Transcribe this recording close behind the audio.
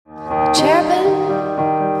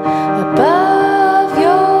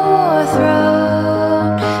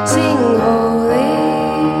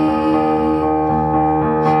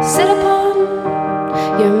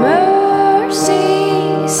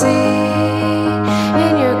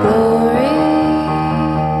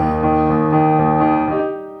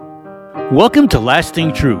Welcome to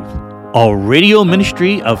Lasting Truth, a radio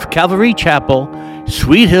ministry of Calvary Chapel,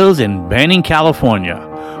 Sweet Hills in Banning, California,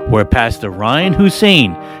 where Pastor Ryan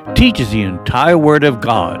Hussein teaches the entire Word of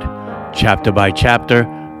God, chapter by chapter,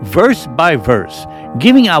 verse by verse,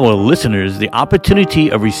 giving our listeners the opportunity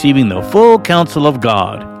of receiving the full counsel of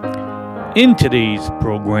God. In today's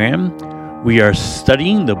program, we are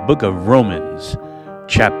studying the book of Romans,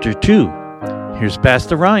 chapter 2. Here's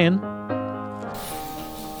Pastor Ryan.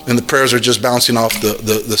 And the prayers are just bouncing off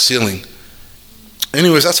the ceiling.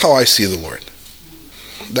 Anyways, that's how I see the Lord.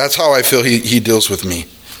 That's how I feel he deals with me.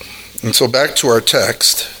 And so back to our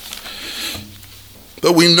text.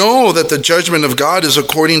 But we know that the judgment of God is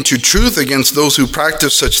according to truth against those who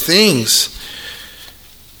practice such things.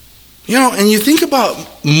 You know, and you think about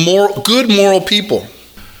good moral people.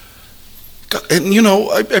 And you know,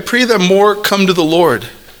 I pray that more come to the Lord.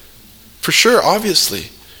 For sure, obviously.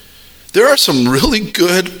 There are some really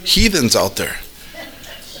good heathens out there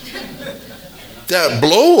that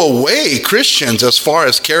blow away Christians as far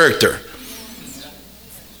as character.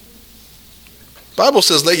 Bible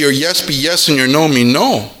says, let your yes be yes and your no be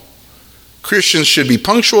no. Christians should be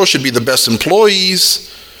punctual, should be the best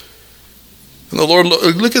employees. And the Lord,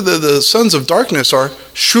 look at the sons of darkness are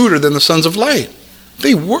shrewder than the sons of light.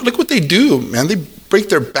 They work, look what they do, man. They break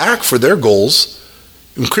their back for their goals.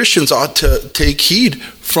 And Christians ought to take heed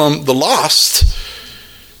from the lost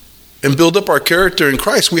and build up our character in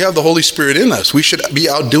Christ. We have the Holy Spirit in us. We should be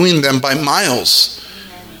outdoing them by miles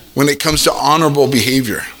when it comes to honorable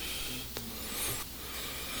behavior.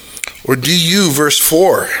 Or do you, verse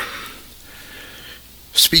 4,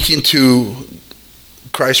 speaking to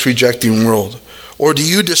Christ-rejecting world, or do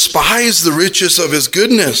you despise the riches of his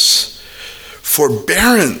goodness,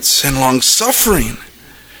 forbearance, and long-suffering,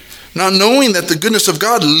 not knowing that the goodness of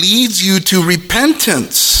God leads you to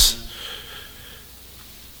repentance?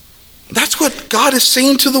 That's what God is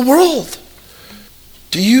saying to the world.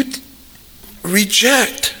 Do you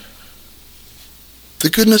reject the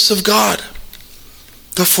goodness of God,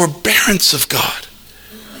 the forbearance of God?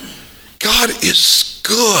 God is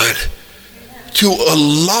good to a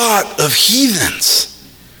lot of heathens.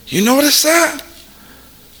 You notice that?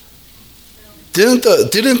 Didn't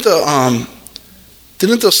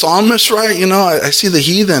the psalmist write, you know, I see the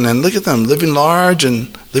heathen and look at them living large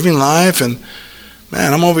and living life, and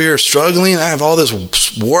man, I'm over here struggling. I have all this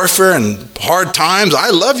warfare and hard times. I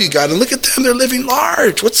love you, God, and look at them. They're living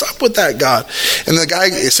large. What's up with that, God? And the guy,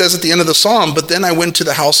 it says at the end of the psalm, but then I went to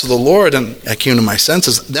the house of the Lord and I came to my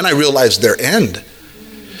senses. Then I realized their end.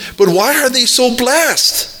 But why are they so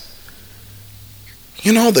blessed?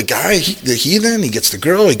 You know, the guy, the heathen, he gets the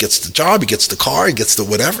girl, he gets the job, he gets the car, he gets the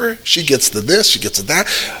whatever. She gets the this, she gets the that.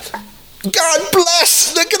 God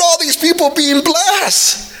bless. Look at all these people being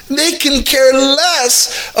blessed. They can care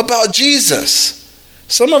less about Jesus.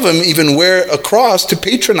 Some of them even wear a cross to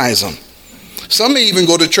patronize him. Some may even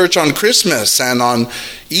go to church on Christmas and on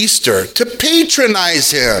Easter to patronize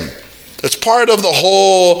him. It's part of the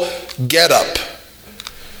whole get-up.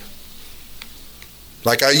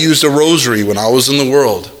 Like I used a rosary when I was in the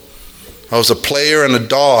world. I was a player and a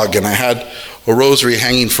dog, and I had a rosary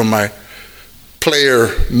hanging from my player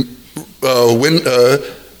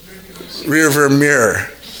rear mirror.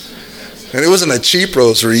 And it wasn't a cheap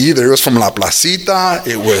rosary either. It was from La Placita.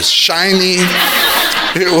 It was shiny.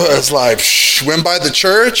 It was like, went by the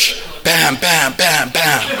church, bam, bam, bam,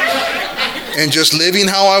 bam. And just living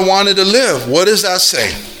how I wanted to live. What does that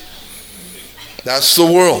say? That's the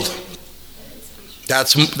world.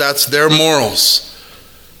 That's their morals.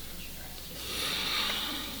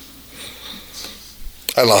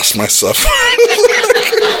 I lost myself.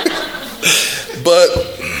 But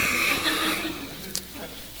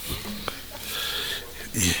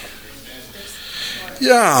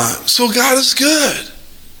yeah, so God is good.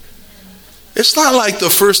 It's not like the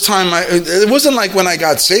first time it wasn't like when I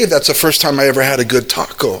got saved, that's the first time I ever had a good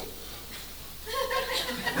taco.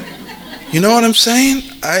 You know what I'm saying?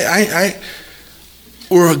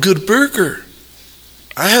 Or a good burger.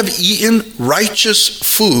 I have eaten righteous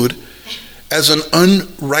food as an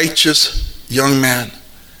unrighteous young man.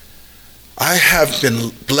 I have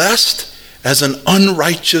been blessed as an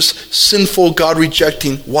unrighteous, sinful,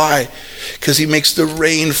 God-rejecting. Why? Because he makes the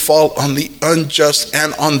rain fall on the unjust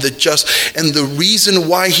and on the just. And the reason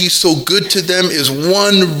why he's so good to them is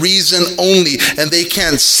one reason only, and they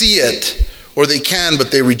can't see it. Or they can,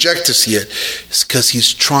 but they reject to see it. It's because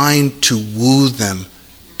he's trying to woo them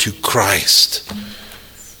to Christ.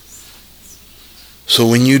 So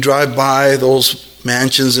when you drive by those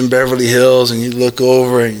mansions in Beverly Hills and you look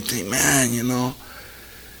over and you think, man, you know,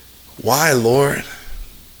 why, Lord?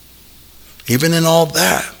 Even in all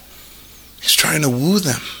that, He's trying to woo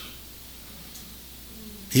them.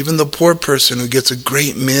 Even the poor person who gets a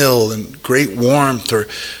great meal and great warmth, or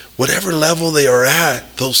whatever level they are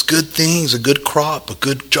at, those good things, a good crop, a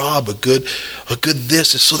good job, a good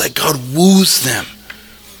this, is so that God woos them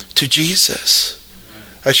to Jesus.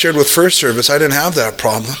 I shared with First Service, I didn't have that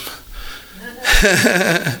problem.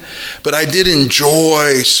 But I did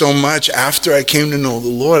enjoy so much after I came to know the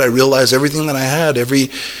Lord. I realized everything that I had,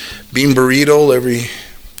 every bean burrito, every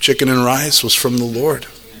chicken and rice was from the Lord.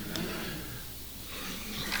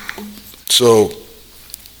 So,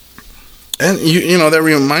 and you know, that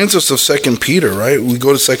reminds us of 2 Peter, right? We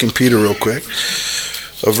go to 2 Peter real quick.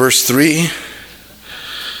 Verse 3.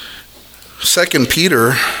 2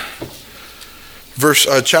 Peter,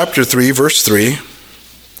 chapter 3, verse 3.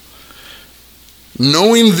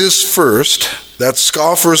 Knowing this first, that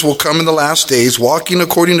scoffers will come in the last days, walking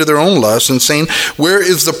according to their own lusts, and saying, where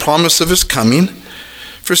is the promise of his coming?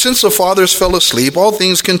 For since the fathers fell asleep, all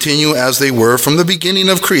things continue as they were from the beginning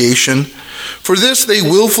of creation. For this they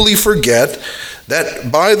willfully forget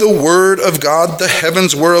that by the word of God the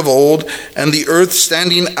heavens were of old, and the earth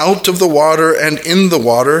standing out of the water and in the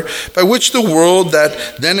water, by which the world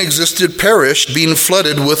that then existed perished, being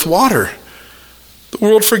flooded with water. The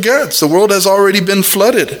world forgets. The world has already been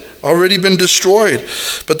flooded, already been destroyed.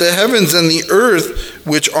 But the heavens and the earth,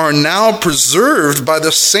 which are now preserved by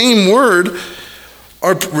the same word,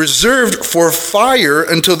 are reserved for fire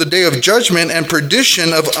until the day of judgment and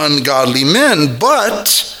perdition of ungodly men.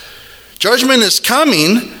 But judgment is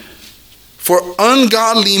coming for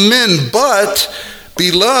ungodly men. But,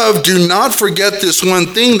 beloved, do not forget this one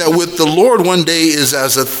thing, that with the Lord 1 day is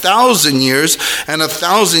as 1,000 years, and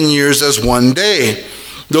 1,000 years as 1 day.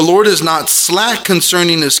 The Lord is not slack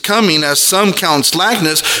concerning his coming, as some count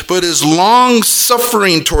slackness, but is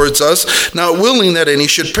long-suffering towards us, not willing that any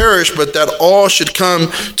should perish, but that all should come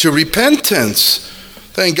to repentance.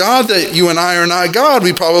 Thank God that you and I are not God.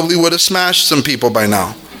 We probably would have smashed some people by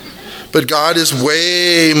now. But God is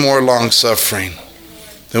way more long-suffering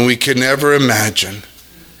than we could ever imagine.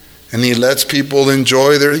 And he lets people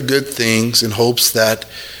enjoy their good things in hopes that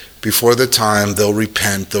before the time they'll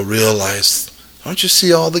repent, they'll realize, don't you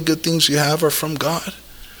see all the good things you have are from God?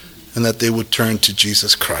 And that they would turn to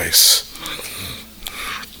Jesus Christ.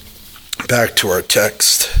 Back to our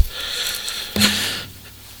text.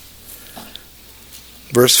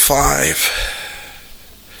 Verse 5.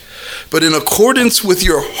 But in accordance with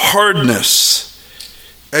your hardness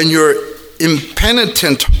and your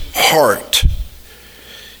impenitent heart,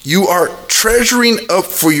 you are treasuring up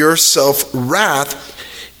for yourself wrath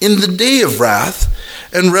in the day of wrath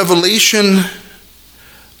and revelation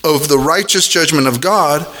of the righteous judgment of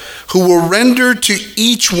God, who will render to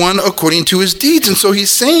each one according to his deeds. And so he's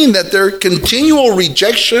saying that their continual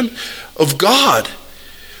rejection of God,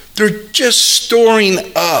 they're just storing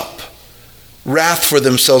up wrath for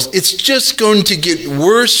themselves. It's just going to get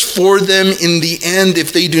worse for them in the end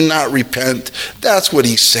if they do not repent. That's what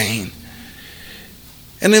he's saying.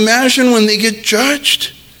 And imagine when they get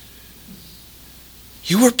judged.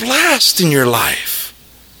 You were blessed in your life.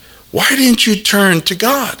 Why didn't you turn to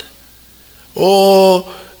God?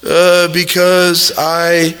 Because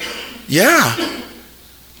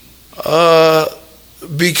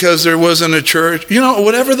because there wasn't a church. You know,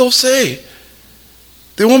 whatever they'll say.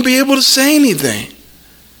 They won't be able to say anything.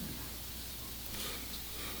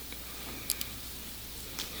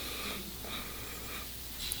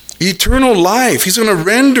 Eternal life. He's going to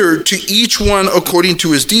render to each one according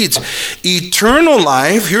to his deeds. Eternal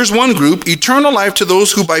life, here's one group. Eternal life to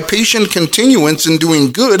those who by patient continuance in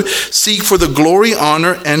doing good seek for the glory,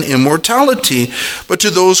 honor, and immortality. But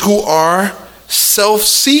to those who are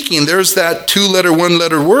self-seeking, there's that two-letter,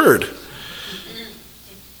 one-letter word.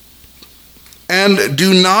 And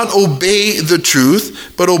do not obey the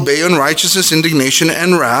truth, but obey unrighteousness, indignation,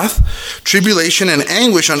 and wrath, tribulation and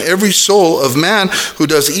anguish on every soul of man who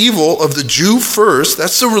does evil, of the Jew first,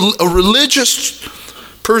 that's a religious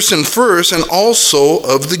person first, and also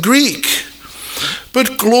of the Greek.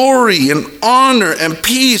 But glory and honor and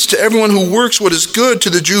peace to everyone who works what is good, to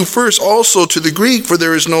the Jew first, also to the Greek, for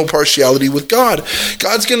there is no partiality with God.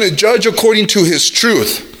 God's going to judge according to his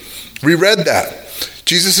truth. We read that.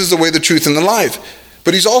 Jesus is the way, the truth, and the life.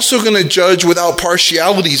 But he's also going to judge without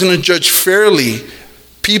partiality. He's going to judge fairly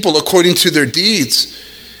people according to their deeds.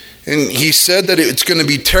 And he said that it's going to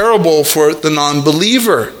be terrible for the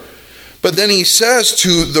non-believer. But then he says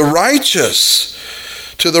to the righteous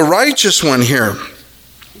one here,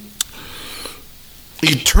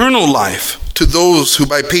 eternal life. to those who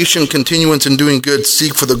by patient continuance in doing good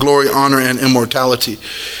seek for the glory, honor, and immortality.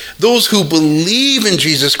 Those who believe in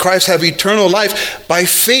Jesus Christ have eternal life by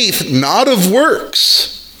faith, not of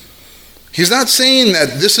works. He's not saying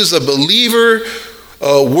that this is a believer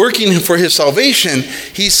working for his salvation.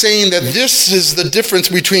 He's saying that this is the difference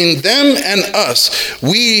between them and us.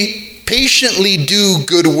 We patiently do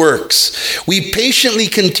good works. We patiently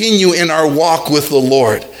continue in our walk with the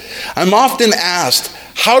Lord. I'm often asked,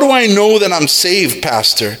 how do I know that I'm saved,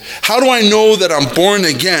 Pastor? How do I know that I'm born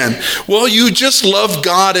again? Well, you just love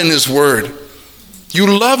God and His Word.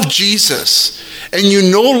 You love Jesus, and you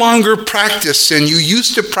no longer practice sin. You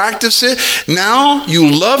used to practice it. Now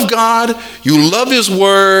you love God, you love His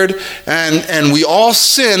Word, and we all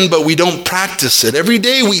sin, but we don't practice it. Every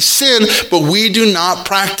day we sin, but we do not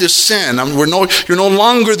practice sin. You're no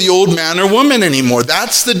longer the old man or woman anymore.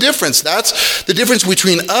 That's the difference. That's the difference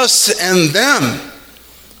between us and them.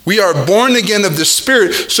 We are born again of the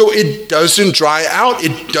Spirit, so it doesn't dry out.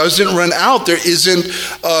 It doesn't run out. There isn't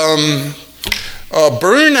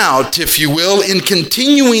burnout, if you will, in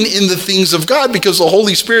continuing in the things of God, because the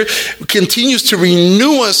Holy Spirit continues to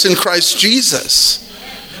renew us in Christ Jesus.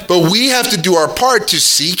 But we have to do our part to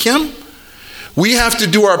seek Him. We have to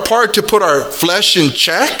do our part to put our flesh in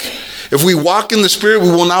check. If we walk in the Spirit, we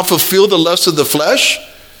will not fulfill the lust of the flesh.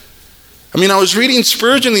 I mean, I was reading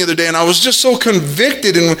Spurgeon the other day, and I was just so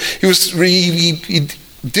convicted. And he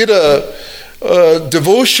did a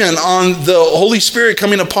devotion on the Holy Spirit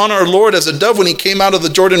coming upon our Lord as a dove when He came out of the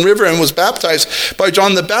Jordan River and was baptized by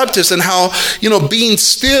John the Baptist, and how, being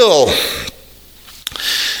still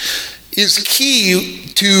is key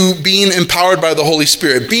to being empowered by the Holy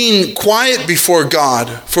Spirit. Being quiet before God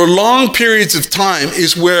for long periods of time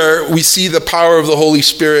is where we see the power of the Holy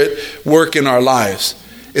Spirit work in our lives.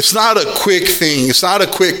 It's not a quick thing. It's not a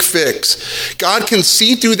quick fix. God can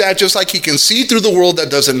see through that just like He can see through the world that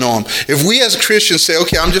doesn't know Him. If we as Christians say,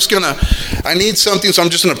 okay, I need something, so I'm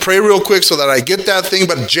just going to pray real quick so that I get that thing,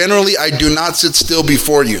 but generally I do not sit still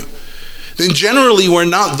before You, then generally we're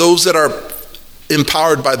not those that are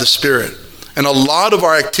empowered by the Spirit. And a lot of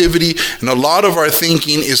our activity and a lot of our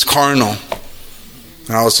thinking is carnal.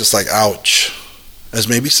 And I was just like, ouch. As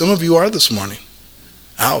maybe some of you are this morning.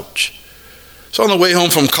 Ouch. So on the way home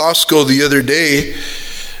from Costco the other day,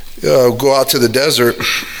 go out to the desert,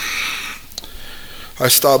 I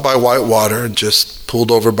stopped by Whitewater and just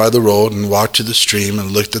pulled over by the road and walked to the stream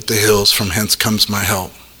and looked at the hills from hence comes my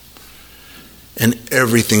help. And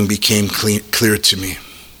everything became clear to me.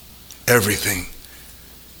 Everything.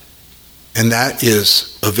 And that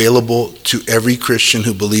is available to every Christian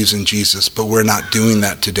who believes in Jesus, but we're not doing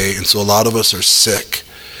that today. And so a lot of us are sick,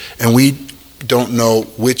 and we don't know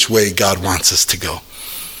which way God wants us to go.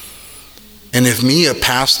 And if me, a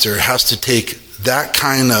pastor, has to take that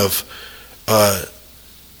kind of,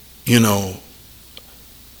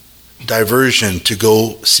 diversion to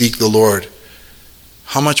go seek the Lord,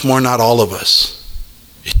 how much more not all of us?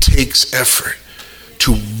 It takes effort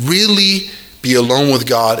to really be alone with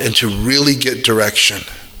God and to really get direction.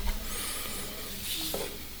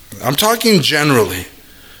 I'm talking generally.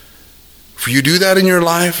 If you do that in your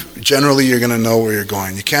life, generally you're going to know where you're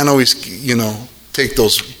going. You can't always, take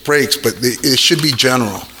those breaks, but it should be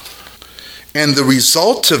general. And the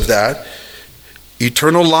result of that,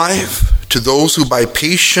 eternal life to those who by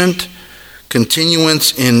patient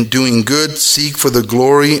continuance in doing good seek for the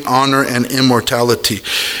glory, honor, and immortality.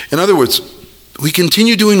 In other words, we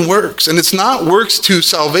continue doing works, and it's not works to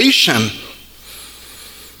salvation.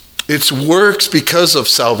 It's works because of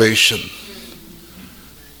salvation.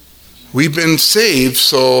 We've been saved,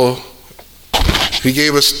 so He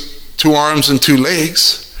gave us 2 arms and 2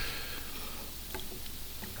 legs.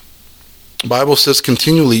 The Bible says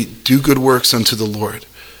continually, do good works unto the Lord.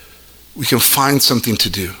 We can find something to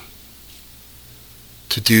do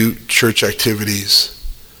church activities,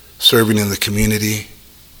 serving in the community.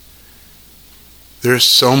 There's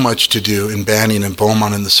so much to do in Banning and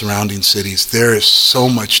Beaumont and the surrounding cities. There is so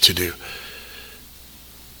much to do.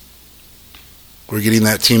 We're getting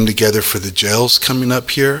that team together for the jails coming up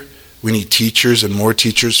here. We need teachers and more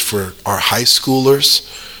teachers for our high schoolers.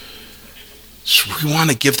 So we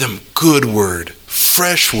want to give them good word,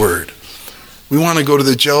 fresh word. We want to go to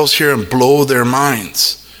the jails here and blow their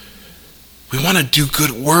minds. We want to do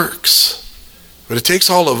good works. But it takes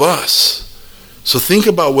all of us. So think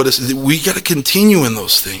about what is. We got to continue in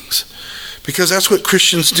those things, because that's what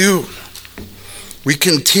Christians do. We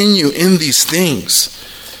continue in these things.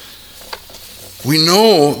 We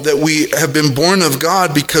know that we have been born of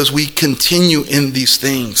God because we continue in these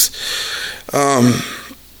things.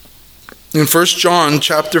 In 1 John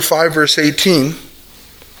chapter 5, verse 18,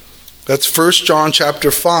 That's 1 John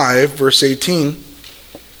chapter 5, verse 18.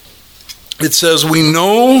 It says, we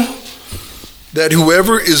know that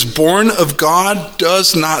whoever is born of God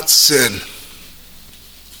does not sin,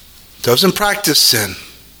 doesn't practice sin,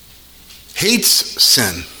 hates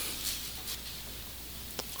sin,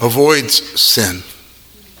 avoids sin.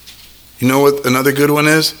 You know what another good one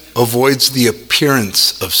is? Avoids the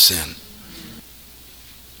appearance of sin.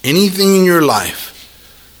 Anything in your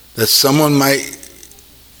life that someone might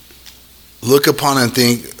look upon and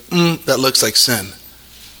think, that looks like sin,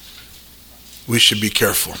 we should be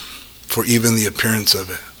careful for even the appearance of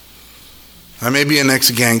it. I may be an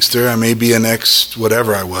ex-gangster, I may be an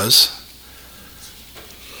ex-whatever I was,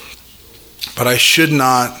 but I should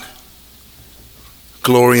not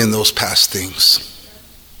glory in those past things.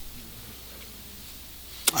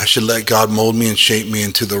 I should let God mold me and shape me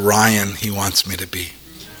into the Ryan He wants me to be.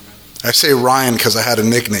 I say Ryan because I had a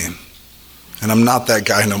nickname, and I'm not that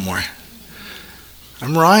guy no more.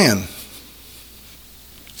 I'm Ryan.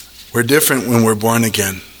 We're different when we're born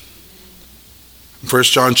again. 1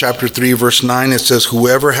 John chapter 3, verse 9, it says,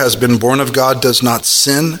 whoever has been born of God does not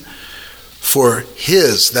sin, for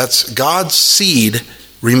that's God's seed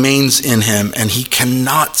remains in him, and he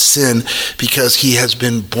cannot sin because he has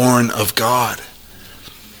been born of God.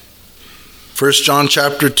 1 John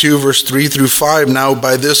chapter 2, verse 3 through 5, now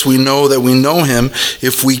by this we know that we know him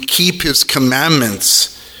if we keep his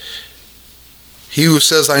commandments. He who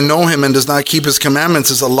says, I know him, and does not keep his commandments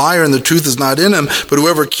is a liar, and the truth is not in him. But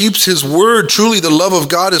whoever keeps his word, truly the love of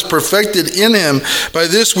God is perfected in him. By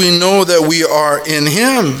this we know that we are in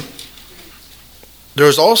him.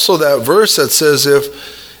 There's also that verse that says,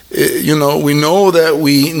 we know that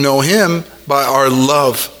we know him by our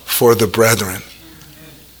love for the brethren.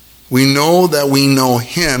 We know that we know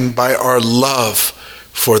him by our love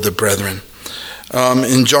for the brethren.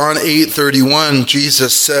 In John 8:31,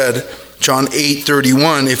 Jesus said, John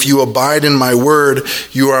 8:31, if you abide in my word,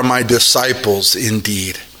 you are my disciples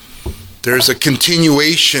indeed. There's a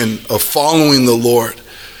continuation of following the Lord.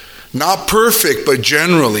 Not perfect, but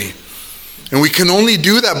generally. And we can only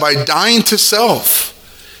do that by dying to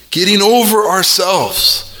self, getting over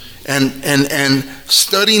ourselves, and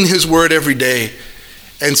studying his word every day,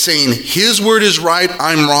 and saying, his word is right,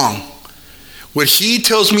 I'm wrong. What he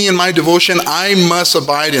tells me in my devotion, I must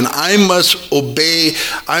abide in. I must obey.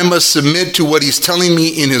 I must submit to what he's telling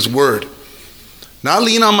me in his word. Not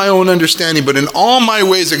lean on my own understanding, but in all my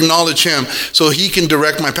ways acknowledge him so he can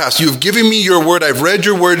direct my path. You've given me your word. I've read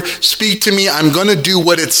your word. Speak to me. I'm going to do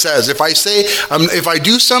what it says. If I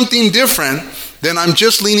do something different, then I'm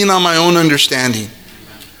just leaning on my own understanding.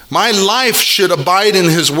 My life should abide in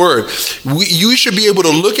his word. You should be able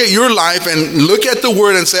to look at your life and look at the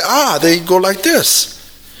word and say, they go like this.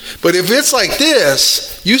 But if it's like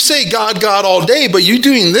this, you say God all day, but you're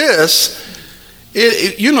doing this,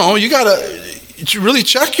 you got to really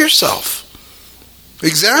check yourself.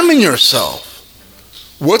 Examine yourself.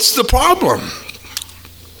 What's the problem?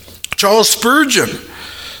 Charles Spurgeon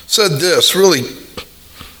said this really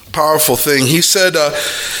powerful thing. He said,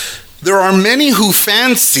 there are many who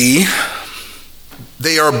fancy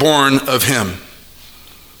they are born of him.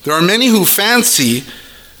 There are many who fancy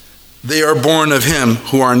they are born of him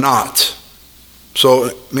who are not. So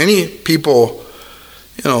many people,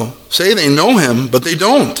 say they know him, but they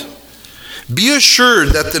don't. Be assured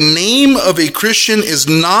that the name of a Christian is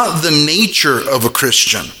not the nature of a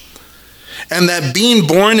Christian. And that being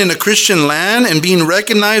born in a Christian land and being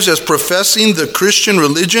recognized as professing the Christian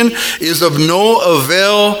religion is of no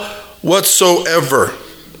avail whatsoever,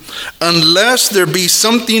 unless there be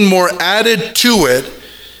something more added to it.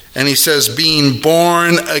 And he says, being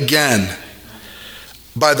born again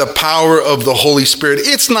by the power of the Holy Spirit.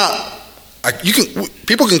 It's not,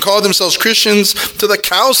 people can call themselves Christians till the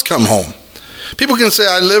cows come home. People can say,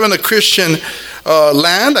 I live in a Christian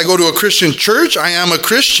land, I go to a Christian church, I am a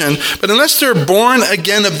Christian, but unless they're born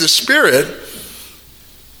again of the Spirit,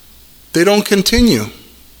 they don't continue.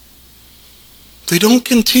 They don't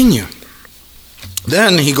continue.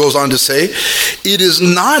 Then he goes on to say, it is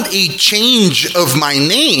not a change of my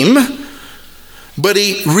name, but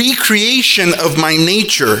a recreation of my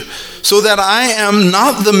nature, so that I am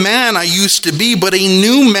not the man I used to be, but a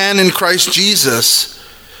new man in Christ Jesus.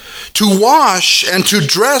 To wash and to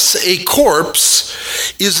dress a corpse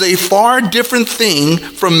is a far different thing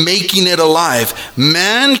from making it alive.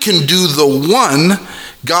 Man can do the one,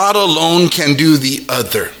 God alone can do the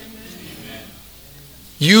other.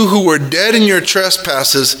 You who were dead in your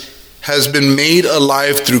trespasses has been made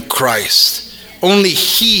alive through Christ. Only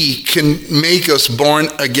he can make us born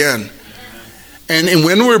again. And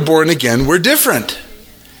when we're born again, we're different.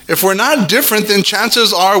 If we're not different, then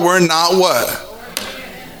chances are we're not what?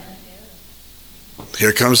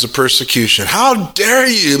 Here comes the persecution. How dare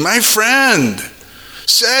you, my friend?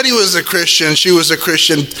 Said he was a Christian, she was a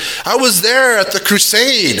Christian. I was there at the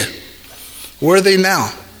crusade. Where are they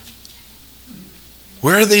now?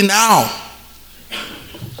 Where are they now?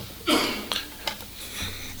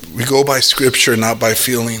 We go by scripture, not by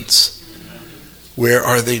feelings. Where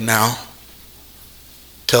are they now?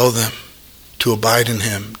 Tell them to abide in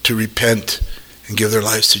him, to repent and give their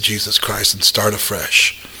lives to Jesus Christ and start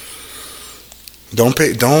afresh. Don't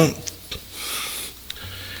be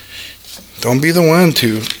the one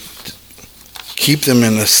to keep them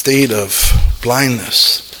in a state of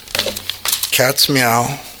blindness. Cats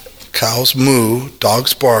meow, cows moo,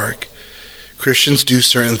 dogs bark. Christians do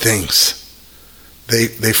certain things.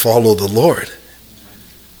 They follow the Lord.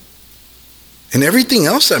 And everything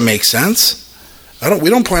else that makes sense.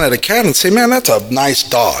 We don't point at a cat and say, man, that's a nice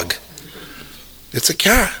dog. It's a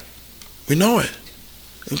cat. We know it.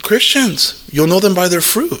 And Christians, you'll know them by their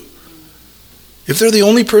fruit. If they're the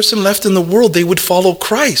only person left in the world, they would follow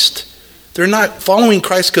Christ. They're not following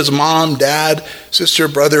Christ because mom, dad, sister,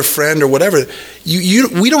 brother, friend, or whatever.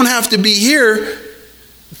 We don't have to be here.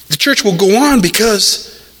 The church will go on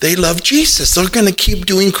because they love Jesus. They're going to keep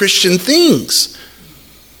doing Christian things.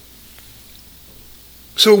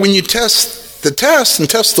 So when you test the test and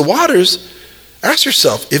test the waters, ask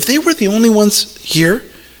yourself, if they were the only ones here,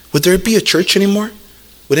 would there be a church anymore?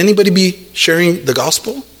 Would anybody be sharing the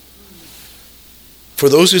gospel? For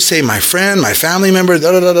those who say, my friend, my family member,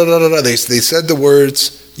 they said the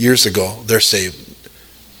words years ago, they're saved.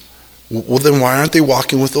 Well, then why aren't they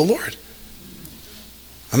walking with the Lord?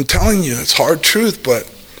 I'm telling you, it's hard truth, but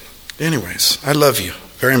anyways, I love you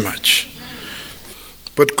very much.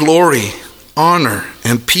 But glory, honor,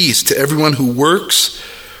 and peace to everyone who works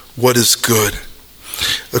what is good.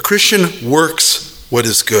 A Christian works what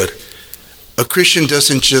is good. A Christian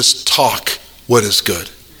doesn't just talk what is good.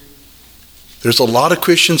 There's a lot of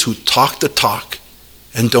Christians who talk the talk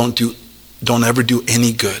and don't ever do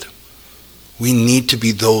any good. We need to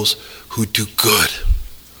be those who do good.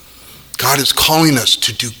 God is calling us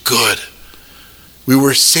to do good. We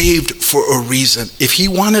were saved for a reason. If he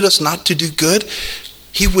wanted us not to do good,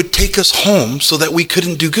 he would take us home so that we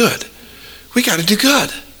couldn't do good. We got to do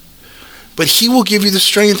good. But he will give you the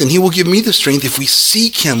strength, and he will give me the strength if we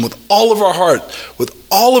seek him with all of our heart, with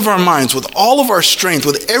all of our minds, with all of our strength,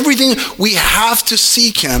 with everything. We have to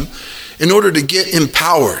seek him in order to get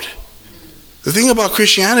empowered. The thing about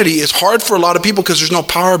Christianity is hard for a lot of people because there's no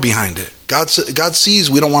power behind it. God sees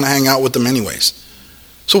we don't want to hang out with them anyways.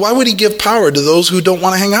 So why would he give power to those who don't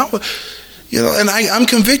want to hang out with? And I'm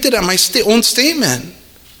convicted at my own statement.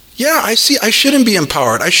 Yeah, I see I shouldn't be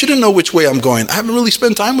empowered. I shouldn't know which way I'm going. I haven't really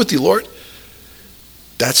spent time with you, Lord.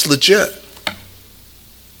 That's legit.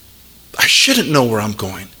 I shouldn't know where I'm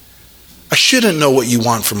going. I shouldn't know what you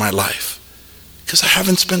want for my life because I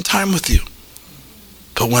haven't spent time with you.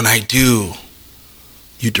 But when I do,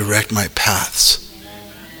 you direct my paths.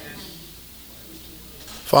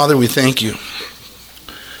 Father, we thank you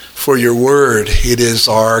for your word. It is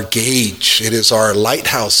our gauge. It is our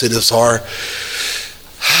lighthouse. It is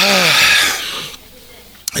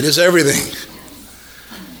it is everything.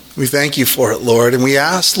 We thank you for it, Lord. And we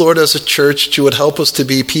ask, Lord, as a church, that you would help us to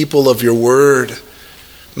be people of your word,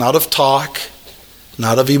 not of talk,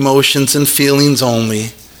 not of emotions and feelings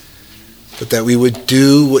only, but that we would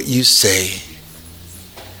do what you say.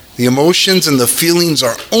 The emotions and the feelings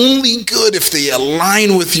are only good if they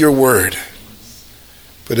align with your word.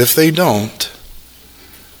 But if they don't,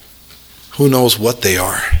 who knows what they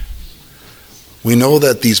are? We know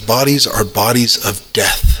that these bodies are bodies of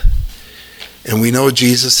death. And we know,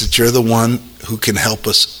 Jesus, that you're the one who can help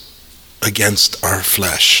us against our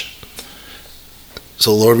flesh.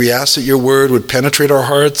 So, Lord, we ask that your word would penetrate our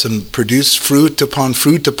hearts and produce fruit upon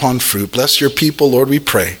fruit upon fruit. Bless your people, Lord, we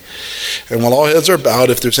pray. And while all heads are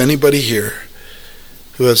bowed, if there's anybody here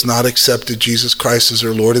who has not accepted Jesus Christ as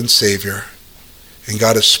their Lord and Savior, and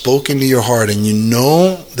God has spoken to your heart, and you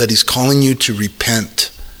know that he's calling you to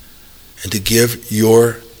repent and to give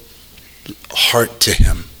your heart to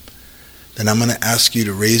him, then I'm going to ask you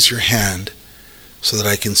to raise your hand so that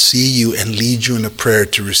I can see you and lead you in a prayer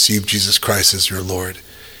to receive Jesus Christ as your Lord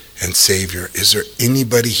and Savior. Is there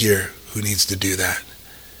anybody here who needs to do that?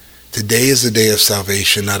 Today is the day of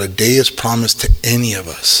salvation. Not a day is promised to any of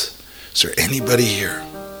us. Is there anybody here?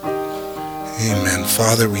 Amen.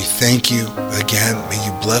 Father, we thank you again. May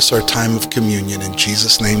you bless our time of communion. In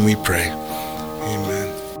Jesus' name we pray.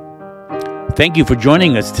 Amen. Thank you for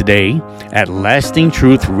joining us today at Lasting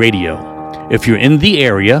Truth Radio. If you're in the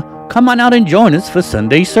area, come on out and join us for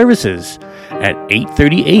Sunday services at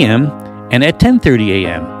 8:30 a.m. and at 10:30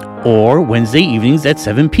 a.m. or Wednesday evenings at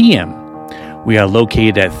 7 p.m. We are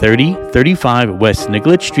located at 3035 West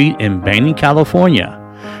Nicollet Street in Banning, California.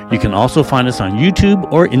 You can also find us on YouTube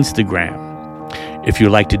or Instagram. If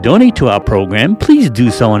you'd like to donate to our program, please do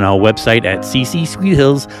so on our website at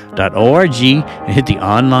ccsweethills.org and hit the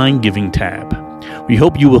online giving tab. We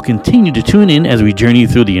hope you will continue to tune in as we journey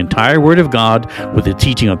through the entire Word of God with the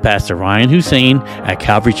teaching of Pastor Ryan Hussein at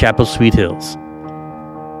Calvary Chapel, Sweet Hills.